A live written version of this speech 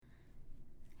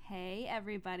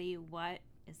everybody, what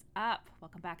is up?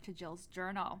 Welcome back to Jill's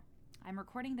Journal. I'm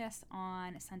recording this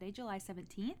on Sunday, July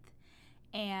 17th,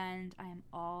 and I'm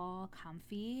all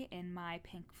comfy in my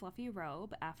pink fluffy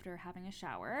robe after having a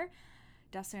shower.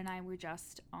 Dustin and I were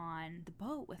just on the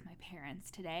boat with my parents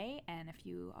today, and if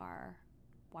you are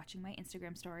watching my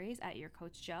Instagram stories at your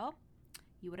Coach Jill,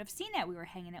 you would have seen it. We were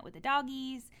hanging out with the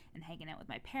doggies and hanging out with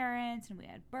my parents, and we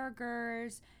had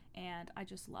burgers, and I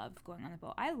just love going on the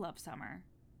boat. I love summer,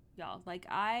 y'all. Like,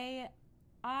 I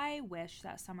wish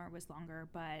that summer was longer,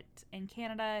 but in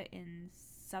Canada, in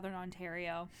southern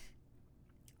Ontario,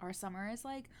 our summer is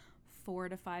like 4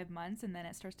 to 5 months, and then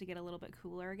it starts to get a little bit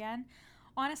cooler again.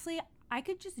 Honestly, I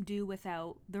could just do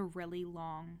without the really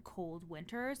long, cold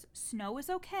winters. Snow is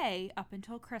okay up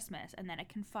until Christmas, and then it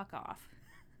can fuck off.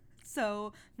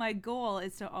 So my goal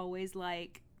is to always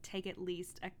take at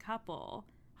least a couple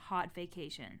hot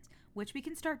vacations, which we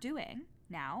can start doing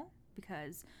now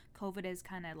because COVID is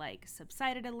kind of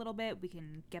subsided a little bit. We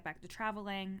can get back to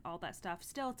traveling, all that stuff,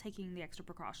 still taking the extra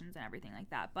precautions and everything like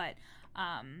that. But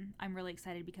I'm really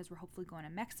excited because we're hopefully going to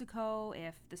Mexico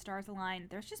if the stars align.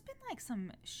 There's just been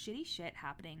some shitty shit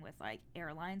happening with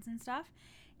airlines and stuff.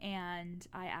 And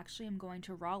I actually am going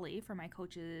to Raleigh for my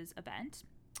coach's event.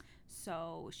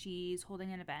 So she's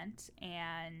holding an event,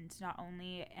 and not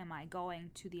only am I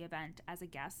going to the event as a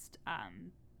guest,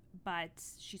 but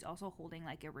she's also holding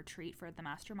a retreat for the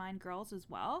mastermind girls as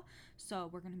well. So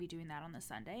we're going to be doing that on the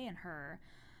Sunday, and her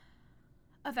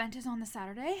event is on the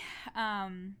Saturday.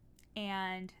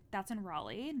 And that's in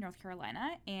Raleigh, North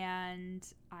Carolina. And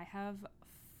I have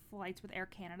flights with Air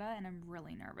Canada, and I'm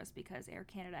really nervous because Air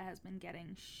Canada has been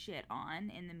getting shit on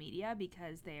in the media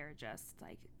because they're just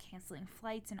canceling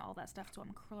flights and all that stuff. So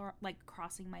I'm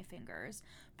crossing my fingers,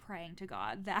 praying to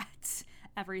God that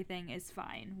everything is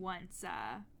fine once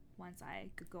I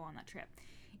could go on that trip.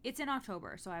 It's in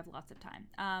October, so I have lots of time.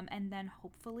 And then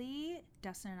hopefully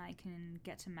Dustin and I can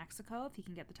get to Mexico if he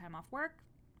can get the time off work.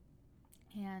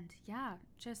 And yeah,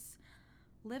 just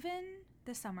living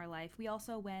the summer life. We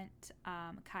also went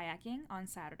kayaking on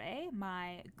Saturday.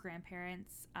 My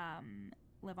grandparents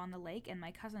live on the lake, and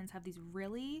my cousins have these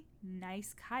really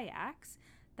nice kayaks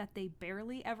that they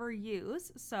barely ever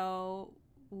use, so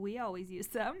we always use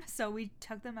them. So we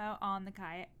took them out on the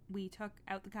kayak. We took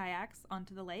out the kayaks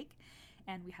onto the lake,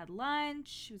 and we had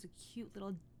lunch. It was a cute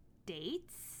little date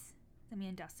that me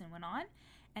and Dustin went on,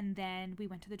 and then we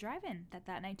went to the drive-in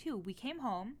that night too. We came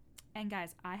home. And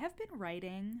guys, I have been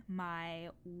writing my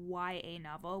YA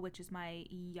novel, which is my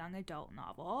young adult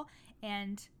novel.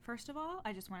 And first of all,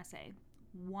 I just want to say,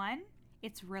 one,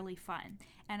 it's really fun.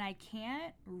 And I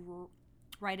can't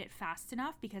write it fast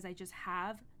enough because I just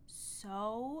have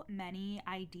so many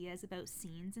ideas about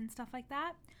scenes and stuff like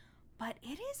that. But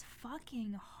it is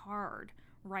fucking hard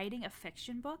writing a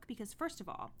fiction book because, first of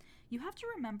all, you have to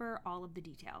remember all of the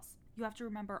details. You have to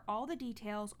remember all the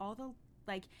details, all the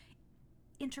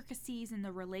intricacies in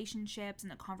the relationships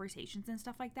and the conversations and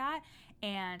stuff like that.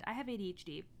 And I have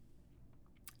ADHD,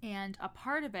 and a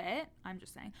part of it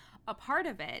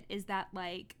is that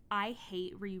I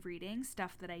hate rereading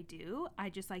stuff that I do. I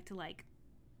just like to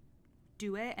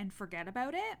do it and forget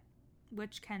about it,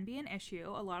 which can be an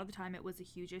issue. A lot of the time it was a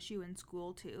huge issue in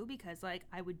school too, because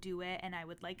I would do it and I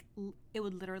would it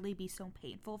would literally be so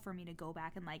painful for me to go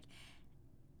back and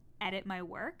edit my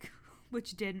work,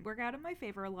 which didn't work out in my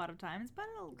favor a lot of times, but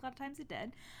a lot of times it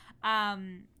did.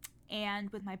 And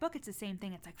with my book, it's the same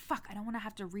thing. It's fuck, I don't want to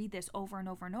have to read this over and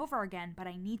over and over again, but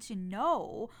I need to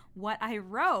know what I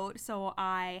wrote so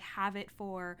I have it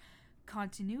for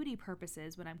continuity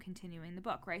purposes when I'm continuing the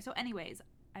book, right? So anyways,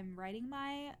 I'm writing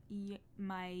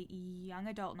my young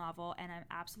adult novel, and I'm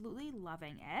absolutely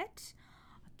loving it.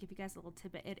 I'll give you guys a little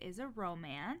tidbit. It is a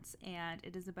romance, and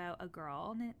it is about a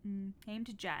girl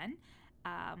named Jen,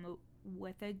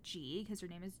 with a G because her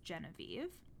name is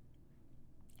Genevieve,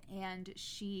 and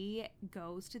she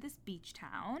goes to this beach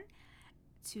town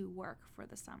to work for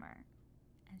the summer,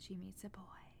 and she meets a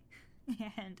boy,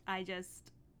 and I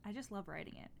just love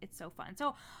writing it. It's so fun.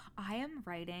 So I am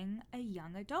writing a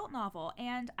young adult novel,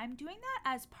 and I'm doing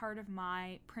that as part of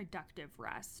my productive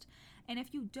rest. And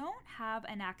if you don't have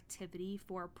an activity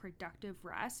for productive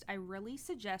rest, I really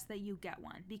suggest that you get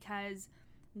one, because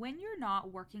when you're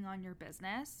not working on your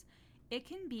business, it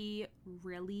can be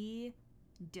really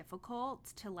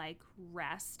difficult to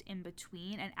rest in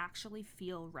between and actually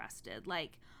feel rested.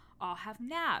 I'll have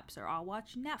naps, or I'll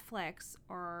watch Netflix,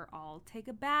 or I'll take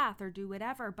a bath, or do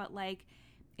whatever. But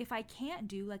if I can't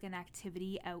do an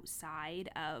activity outside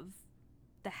of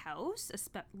the house,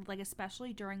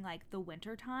 especially during the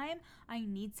winter time, I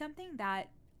need something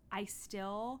that I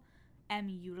still am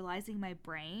utilizing my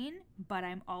brain, but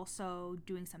I'm also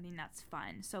doing something that's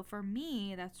fun. So for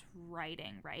me, that's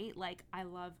writing, right? Like I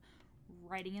love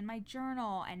writing in my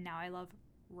journal, and now I love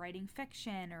writing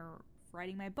fiction or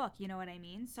writing my book, you know what I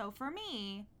mean? So for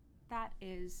me, that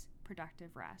is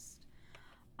productive rest.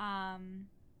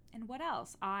 And what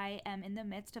else? I am in the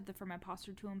midst of the From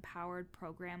Imposter to Empowered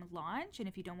program launch, and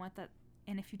if you don't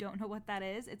know what that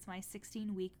is, it's my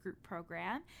 16-week group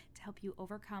program to help you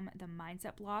overcome the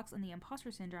mindset blocks and the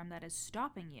imposter syndrome that is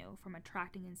stopping you from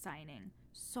attracting and signing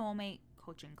soulmate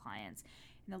coaching clients.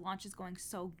 And the launch is going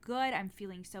so good. I'm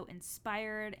feeling so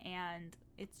inspired, and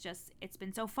it's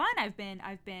been so fun. I've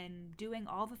been doing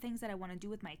all the things that I want to do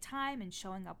with my time and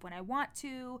showing up when I want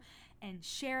to and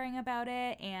sharing about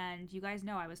it. And you guys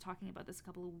know I was talking about this a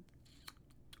couple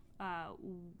of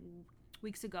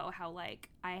weeks ago, how like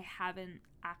I haven't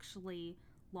actually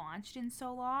launched in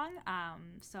so long.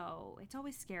 So it's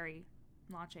always scary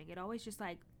launching. It always just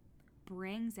like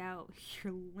brings out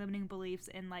your limiting beliefs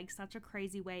in like such a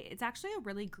crazy way. It's actually a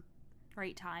really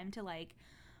great time to like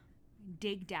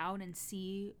dig down and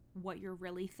see what you're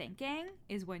really thinking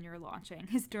is when you're launching.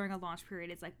 Is during a launch period.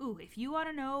 It's like, ooh, if you want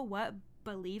to know what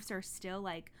beliefs are still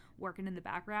like working in the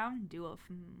background, do a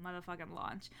motherfucking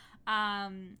launch.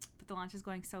 But the launch is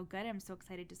going so good. I'm so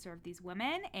excited to serve these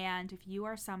women. And if you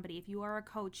are a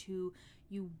coach who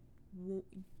you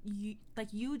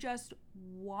just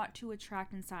want to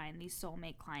attract and sign these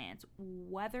soulmate clients,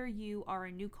 whether you are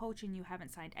a new coach and you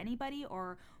haven't signed anybody,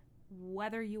 or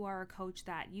whether you are a coach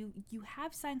that you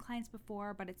have signed clients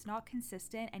before, but it's not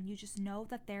consistent, and you just know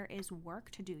that there is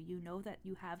work to do. You know that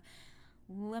you have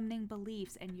limiting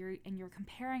beliefs, and you're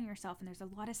comparing yourself, and there's a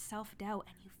lot of self-doubt,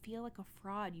 and you feel like a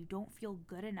fraud. You don't feel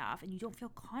good enough, and you don't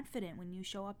feel confident when you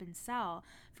show up and sell.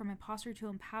 From Imposter to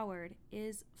Empowered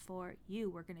is for you.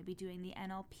 We're going to be doing the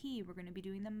NLP. We're going to be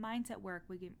doing the mindset work.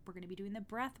 We're going to be doing the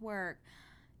breath work.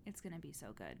 It's going to be so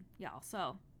good, y'all.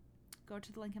 So go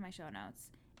to the link in my show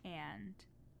notes and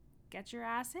get your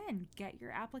ass in, get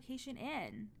your application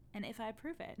in. And if I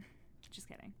approve it, just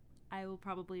kidding, I will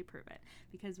probably approve it,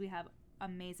 because we have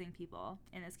amazing people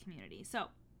in this community. So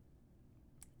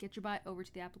get your butt over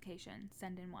to the application,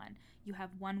 send in one. You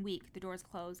have 1 week. The doors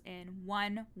close in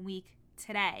 1 week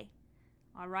today.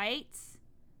 All right?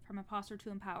 From Imposter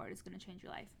to Empowered is going to change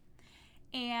your life.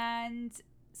 And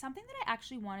something that I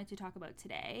actually wanted to talk about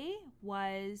today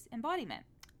was embodiment,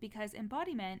 because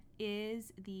embodiment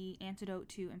is the antidote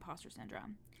to imposter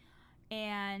syndrome.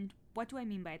 And what do I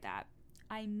mean by that?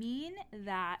 I mean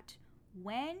that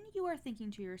when you are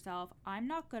thinking to yourself, I'm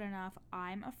not good enough,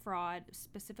 I'm a fraud,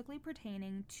 specifically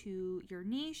pertaining to your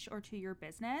niche or to your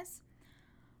business,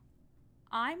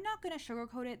 I'm not going to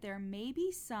sugarcoat it. There may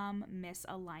be some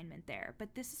misalignment there,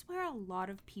 but this is where a lot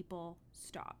of people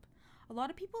stop. A lot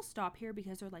of people stop here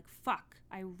because they're like, fuck,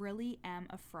 I really am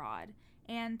a fraud.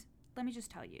 And let me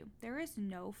just tell you, there is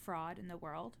no fraud in the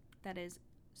world that is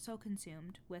so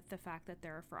consumed with the fact that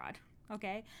they're a fraud,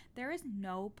 okay? There is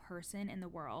no person in the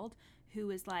world who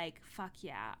is like, fuck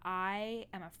yeah, I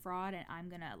am a fraud and I'm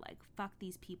gonna like fuck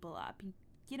these people up.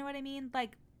 You know what I mean?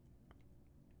 Like,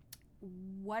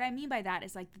 what I mean by that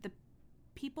is like the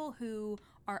people who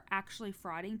are actually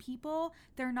frauding people,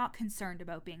 they're not concerned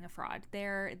about being a fraud.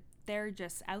 They're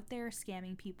just out there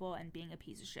scamming people and being a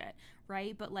piece of shit,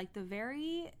 right? But like the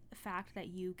very fact that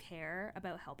you care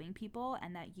about helping people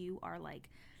and that you are like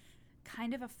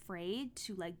kind of afraid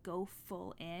to like go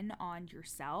full in on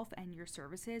yourself and your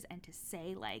services and to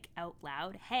say like out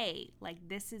loud, hey, like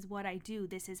this is what I do,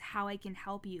 this is how I can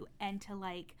help you, and to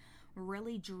like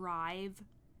really drive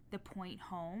the point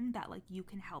home that like you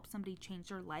can help somebody change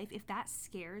their life. If that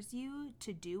scares you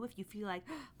to do, if you feel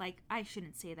like I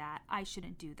shouldn't say that, I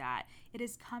shouldn't do that, it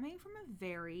is coming from a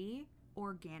very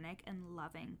organic and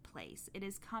loving place. It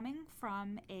is coming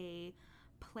from a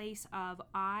place of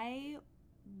I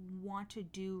want to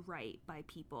do right by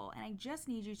people. And I just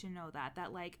need you to know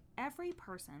that like every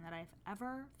person that I've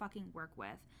ever fucking worked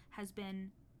with has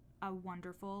been a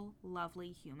wonderful,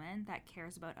 lovely human that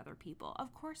cares about other people.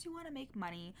 Of course you want to make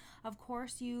money. Of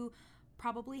course you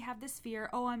probably have this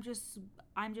fear, oh, I'm just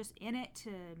in it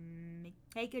to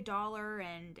make a dollar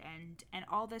and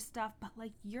all this stuff, but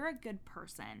like you're a good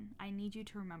person. I need you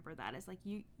to remember that. It's like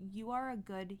you are a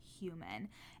good human,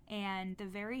 and the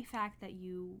very fact that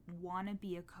you want to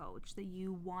be a coach, that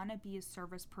you want to be a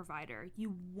service provider,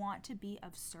 you want to be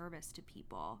of service to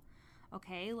people,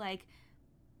 okay? Like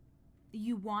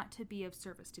you want to be of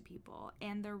service to people.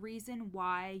 And the reason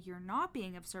why you're not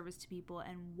being of service to people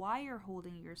and why you're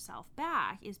holding yourself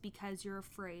back is because you're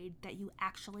afraid that you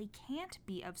actually can't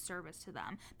be of service to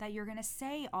them. That you're going to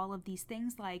say all of these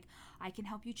things like, I can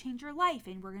help you change your life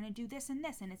and we're going to do this and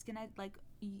this. And it's going to like,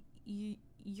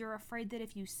 you're afraid that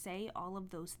if you say all of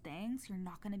those things, you're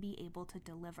not going to be able to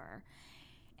deliver.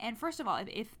 And first of all,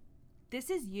 if this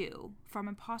is you, from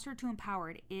imposter to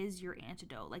empowered is your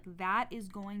antidote. Like that is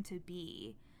going to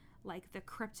be like the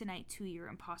kryptonite to your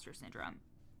imposter syndrome.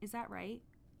 Is that right?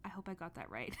 I hope I got that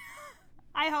right.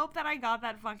 I hope that I got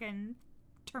that fucking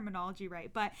terminology right.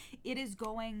 But it is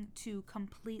going to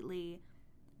completely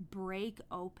break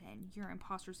open your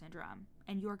imposter syndrome.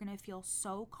 And you're going to feel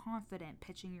so confident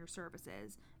pitching your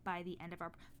services by the end of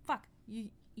our...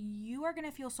 You are going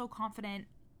to feel so confident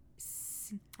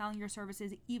selling your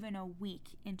services even a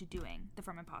week into doing the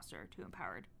From Imposter to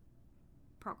Empowered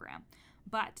program.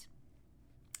 But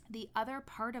the other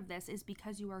part of this is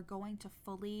because you are going to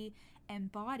fully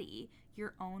embody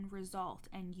your own result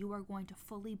and you are going to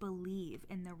fully believe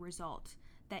in the result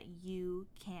that you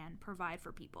can provide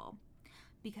for people.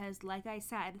 Because like I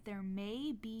said, there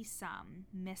may be some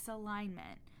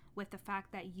misalignment with the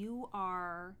fact that you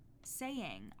are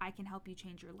saying, I can help you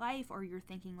change your life, or you're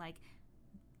thinking like,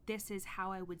 this is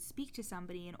how I would speak to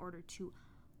somebody in order to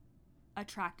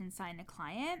attract and sign a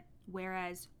client.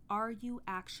 Whereas, are you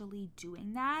actually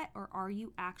doing that, or are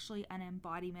you actually an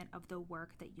embodiment of the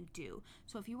work that you do?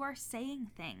 So if you are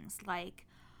saying things like,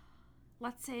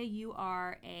 let's say you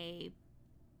are a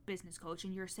business coach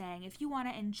and you're saying, if you want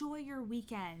to enjoy your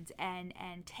weekends and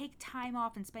take time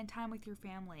off and spend time with your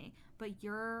family, but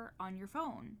you're on your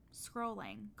phone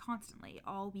scrolling constantly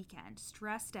all weekend,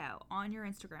 stressed out on your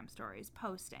Instagram stories,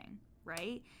 posting,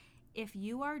 right? If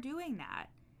you are doing that,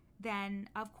 then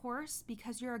of course,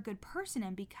 because you're a good person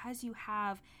and because you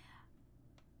have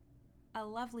a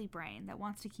lovely brain that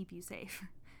wants to keep you safe,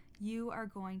 you are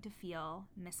going to feel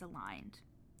misaligned,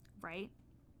 right?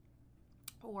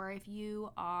 Or if you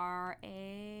are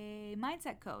a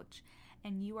mindset coach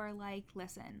and you are like,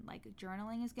 listen, like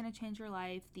journaling is going to change your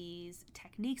life, these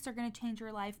techniques are going to change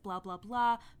your life, blah, blah,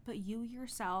 blah, but you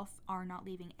yourself are not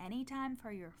leaving any time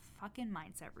for your fucking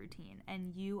mindset routine,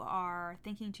 and you are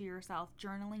thinking to yourself,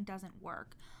 journaling doesn't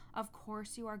work, of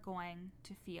course you are going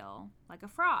to feel like a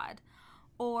fraud.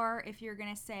 Or if you're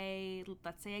going to say,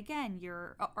 let's say again,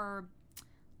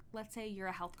 let's say you're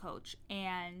a health coach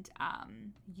and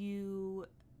you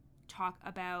talk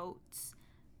about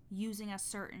using a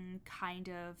certain kind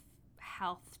of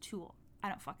health tool. I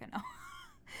don't fucking know.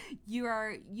 You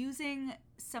are using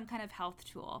some kind of health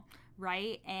tool,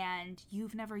 right? And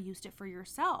you've never used it for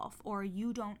yourself, or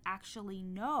you don't actually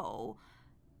know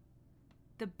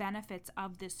the benefits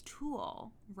of this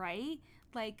tool, right?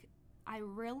 Like, I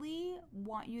really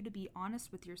want you to be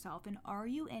honest with yourself, and are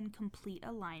you in complete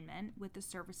alignment with the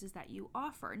services that you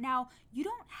offer? Now, you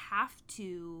don't have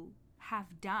to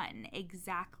have done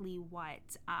exactly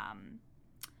what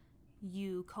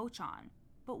you coach on,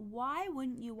 but why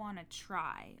wouldn't you want to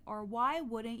try? Or why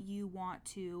wouldn't you want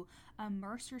to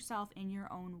immerse yourself in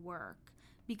your own work?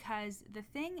 Because the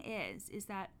thing is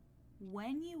that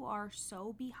when you are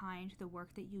so behind the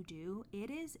work that you do, it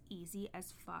is easy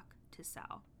as fuck to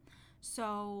sell.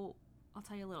 So I'll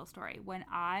tell you a little story. When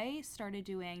I started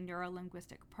doing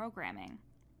neuro-linguistic programming,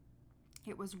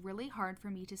 it was really hard for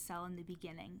me to sell in the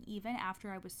beginning, even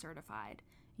after I was certified.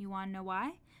 You want to know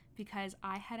why? Because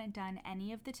I hadn't done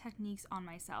any of the techniques on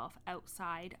myself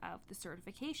outside of the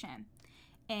certification.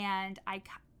 And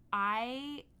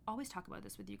I always talk about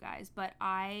this with you guys, but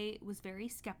I was very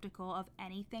skeptical of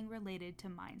anything related to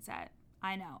mindset.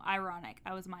 I know, ironic.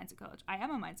 I was a mindset coach. I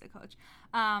am a mindset coach.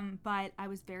 But I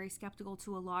was very skeptical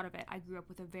to a lot of it. I grew up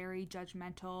with a very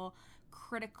judgmental,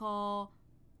 critical,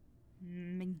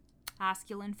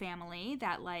 masculine family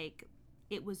that, like,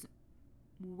 it was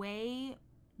way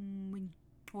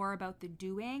more about the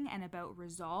doing and about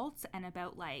results and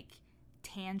about, like,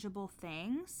 tangible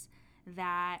things,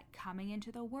 that coming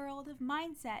into the world of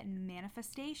mindset and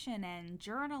manifestation and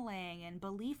journaling and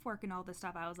belief work and all this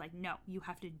stuff, I was like, no, you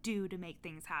have to do to make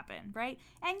things happen, right?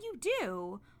 And you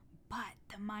do, but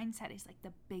the mindset is like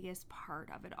the biggest part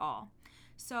of it all.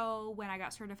 So when I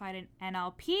got certified in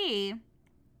NLP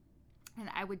and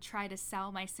I would try to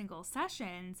sell my single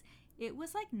sessions, it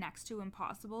was like next to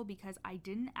impossible because I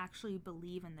didn't actually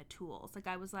believe in the tools. Like,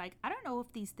 I was like, I don't know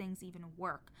if these things even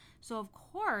work. So of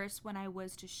course, when I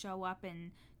was to show up and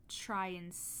try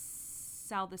and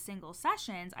sell the single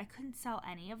sessions, I couldn't sell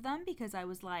any of them because I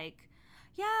was like,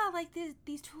 yeah, like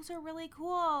these tools are really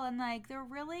cool and like they're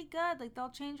really good, like they'll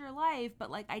change your life,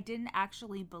 but like I didn't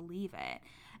actually believe it.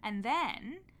 And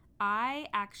then I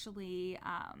actually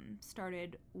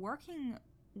started working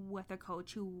with a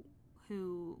coach who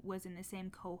was in the same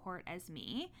cohort as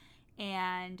me,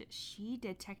 and she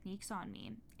did techniques on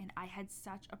me, and I had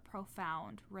such a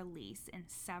profound release in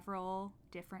several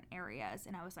different areas,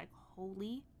 and I was like,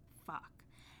 holy fuck.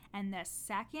 And the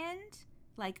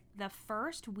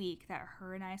first week that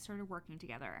her and I started working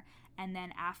together, and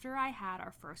then after I had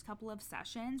our first couple of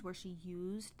sessions where she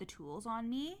used the tools on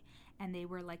me and they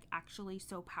were like actually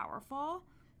so powerful,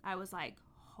 I was like,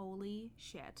 holy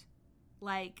shit.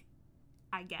 Like,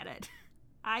 I get it.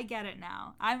 I get it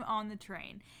now. I'm on the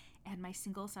train. And my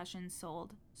single sessions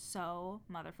sold so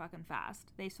motherfucking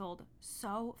fast. They sold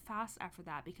so fast after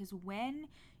that, because when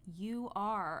you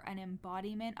are an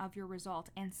embodiment of your result,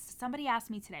 and somebody asked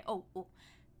me today,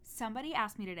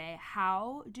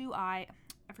 how do I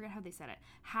forget how they said it.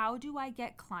 How do I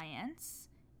get clients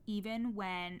even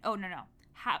when, oh my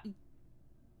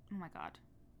God.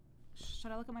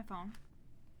 Should I look at my phone?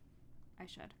 I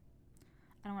should.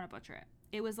 I don't want to butcher it.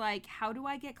 It was like, how do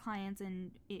I get clients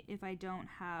and if I don't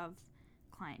have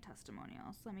client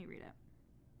testimonials? Let me read it.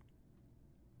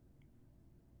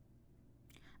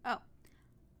 Oh,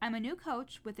 I'm a new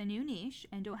coach with a new niche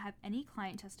and don't have any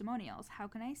client testimonials. How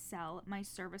can I sell my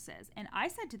services? And I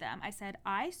said to them,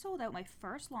 I sold out my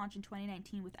first launch in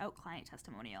 2019 without client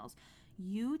testimonials.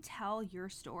 You tell your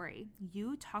story.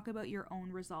 You talk about your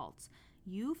own results.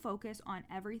 You focus on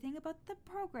everything about the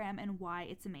program and why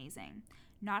it's amazing.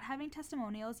 Not having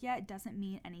testimonials yet doesn't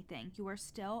mean anything. You are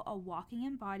still a walking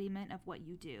embodiment of what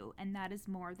you do, and that is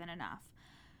more than enough.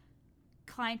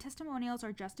 Client testimonials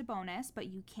are just a bonus, but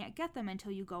you can't get them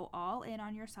until you go all in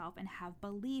on yourself and have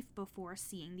belief before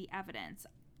seeing the evidence.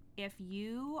 If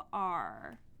you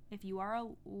are a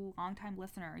longtime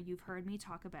listener, you've heard me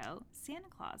talk about Santa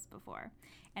Claus before,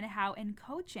 and how in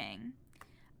coaching,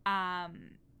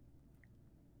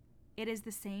 it is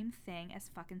the same thing as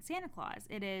fucking Santa Claus.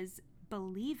 It is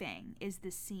believing is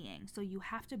the seeing. So you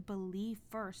have to believe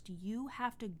first. You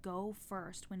have to go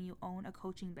first when you own a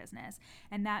coaching business.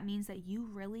 And that means that you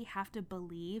really have to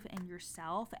believe in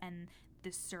yourself and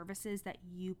the services that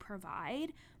you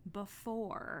provide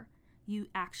before you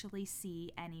actually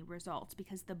see any results,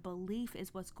 because the belief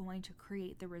is what's going to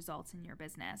create the results in your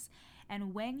business.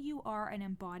 And when you are an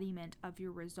embodiment of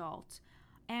your result,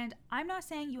 and I'm not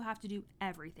saying you have to do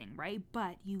everything, right?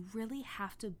 But you really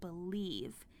have to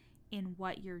believe in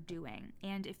what you're doing.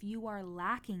 And if you are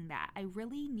lacking that, I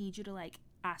really need you to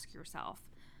ask yourself,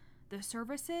 the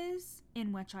services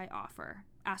in which I offer,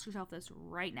 ask yourself this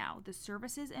right now, the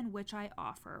services in which I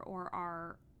offer or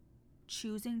are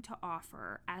choosing to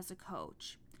offer as a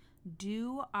coach,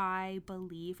 do I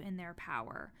believe in their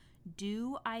power?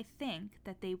 Do I think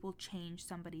that they will change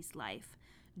somebody's life?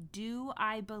 Do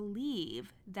I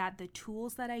believe that the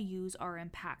tools that I use are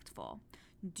impactful?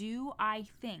 Do I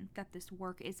think that this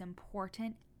work is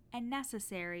important and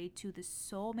necessary to the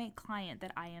soulmate client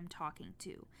that I am talking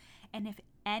to? And if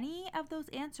any of those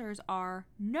answers are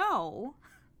no,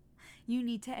 you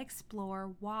need to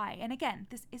explore why. And again,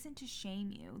 this isn't to shame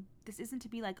you. This isn't to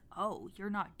be like, oh, you're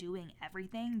not doing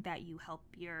everything that you help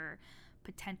your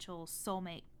potential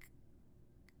soulmate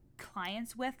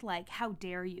clients with. Like, how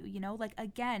dare you?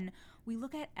 Again, we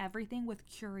look at everything with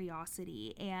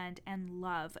curiosity and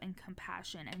love and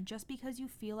compassion. And just because you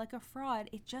feel like a fraud,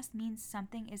 it just means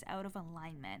something is out of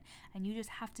alignment. And you just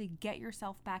have to get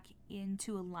yourself back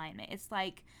into alignment. It's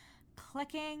like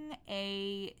clicking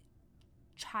a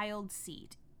child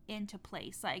seat into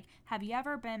place. Like, have you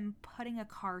ever been putting a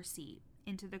car seat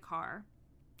into the car?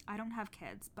 I don't have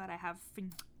kids, but I have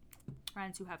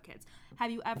friends who have kids. Have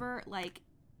you ever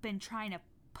been trying to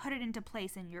put it into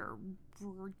place and you're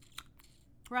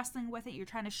wrestling with it, you're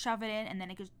trying to shove it in, and then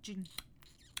it goes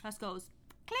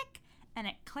click, and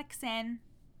it clicks in,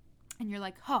 and you're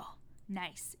like, oh,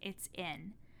 nice, it's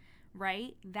in,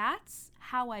 right? That's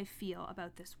how I feel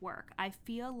about this work. I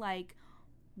feel like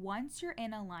once you're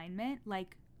in alignment,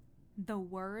 the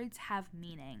words have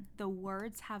meaning. The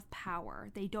words have power.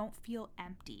 They don't feel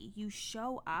empty. You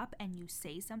show up and you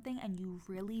say something and you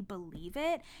really believe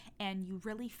it and you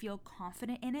really feel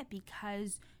confident in it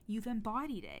because you've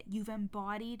embodied it. You've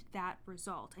embodied that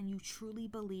result and you truly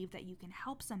believe that you can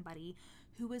help somebody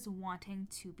who is wanting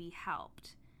to be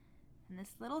helped. And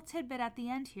this little tidbit at the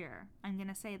end here, I'm going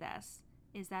to say this,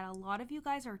 is that a lot of you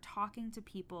guys are talking to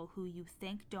people who you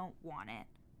think don't want it,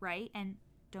 right? And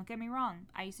don't get me wrong,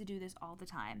 I used to do this all the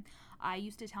time. I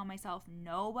used to tell myself,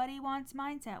 nobody wants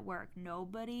mindset work.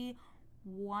 Nobody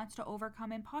wants to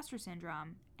overcome imposter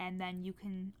syndrome. And then you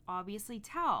can obviously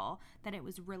tell that it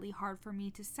was really hard for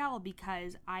me to sell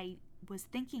because I was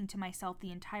thinking to myself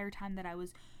the entire time that I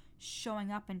was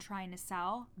showing up and trying to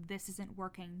sell, this isn't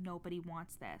working. Nobody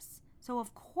wants this. So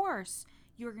of course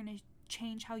you're going to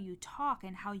change how you talk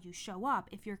and how you show up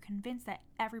if you're convinced that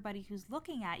everybody who's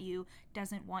looking at you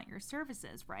doesn't want your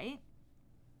services, right?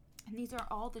 And these are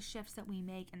all the shifts that we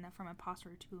make in the From Imposter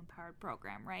to Empowered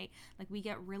program, right? Like, we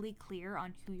get really clear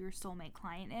on who your soulmate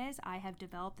client is. I have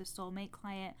developed the soulmate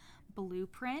client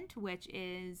blueprint, which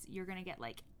is you're going to get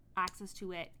like access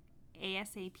to it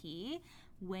ASAP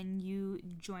when you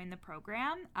join the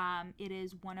program. It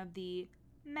is one of the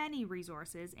many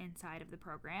resources inside of the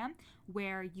program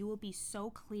where you will be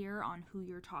so clear on who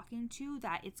you're talking to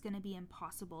that it's going to be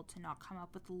impossible to not come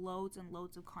up with loads and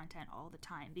loads of content all the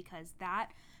time, because that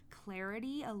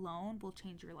clarity alone will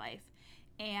change your life.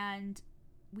 And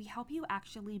we help you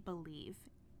actually believe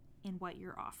in what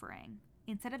you're offering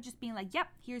instead of just being like, yep,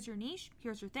 here's your niche,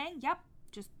 here's your thing, yep,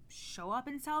 just show up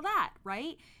and sell that,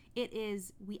 right? It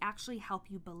is, we actually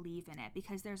help you believe in it,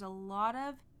 because there's a lot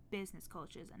of business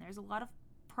coaches and there's a lot of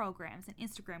programs and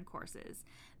Instagram courses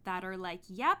that are like,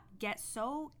 yep, get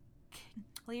so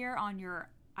clear on your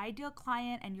ideal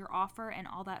client and your offer and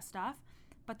all that stuff,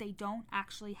 but they don't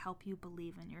actually help you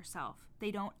believe in yourself.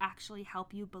 They don't actually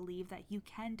help you believe that you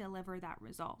can deliver that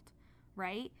result,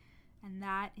 right? And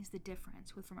that is the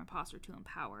difference with From Imposter to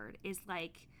Empowered, is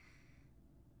like,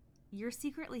 you're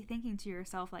secretly thinking to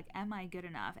yourself, like, am I good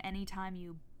enough? Anytime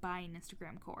you buy an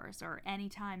Instagram course or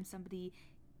anytime somebody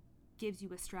gives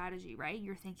you a strategy, right?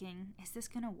 You're thinking, is this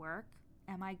going to work?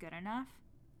 Am I good enough?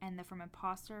 And the From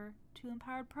Imposter to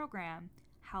Empowered program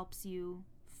helps you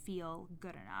feel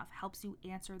good enough, helps you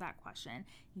answer that question.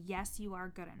 Yes, you are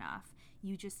good enough.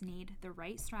 You just need the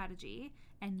right strategy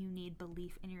and you need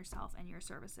belief in yourself and your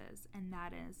services. And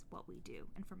that is what we do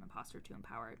in From Imposter to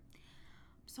Empowered.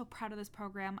 I'm so proud of this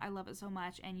program. I love it so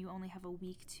much. And you only have a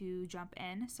week to jump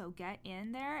in. So get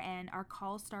in there, and our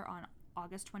calls start on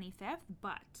August 25th,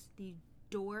 but the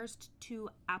doors to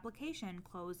application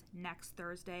close next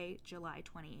Thursday, July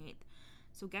 28th.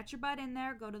 So get your butt in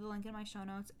there, go to the link in my show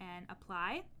notes and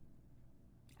apply.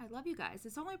 I love you guys.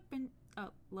 It's only been,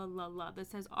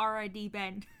 this has already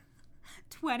been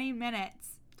 20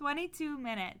 minutes, 22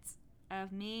 minutes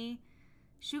of me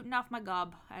shooting off my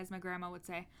gob, as my grandma would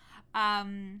say.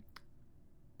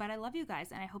 But I love you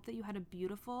guys, and I hope that you had a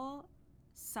beautiful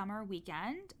summer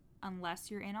weekend. Unless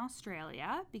you're in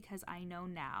Australia, because I know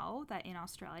now that in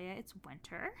Australia it's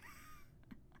winter.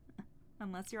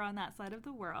 Unless you're on that side of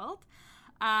the world.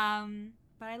 But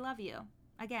I love you.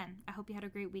 Again, I hope you had a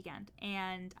great weekend.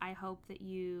 And I hope that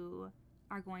you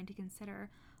are going to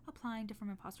consider applying to From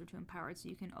Imposter to Empowered so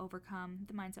you can overcome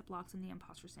the mindset blocks and the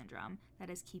imposter syndrome that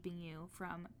is keeping you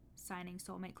from signing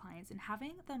soulmate clients and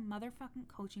having the motherfucking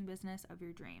coaching business of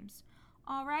your dreams.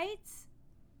 All right?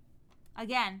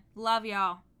 Again, love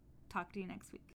y'all. Talk to you next week.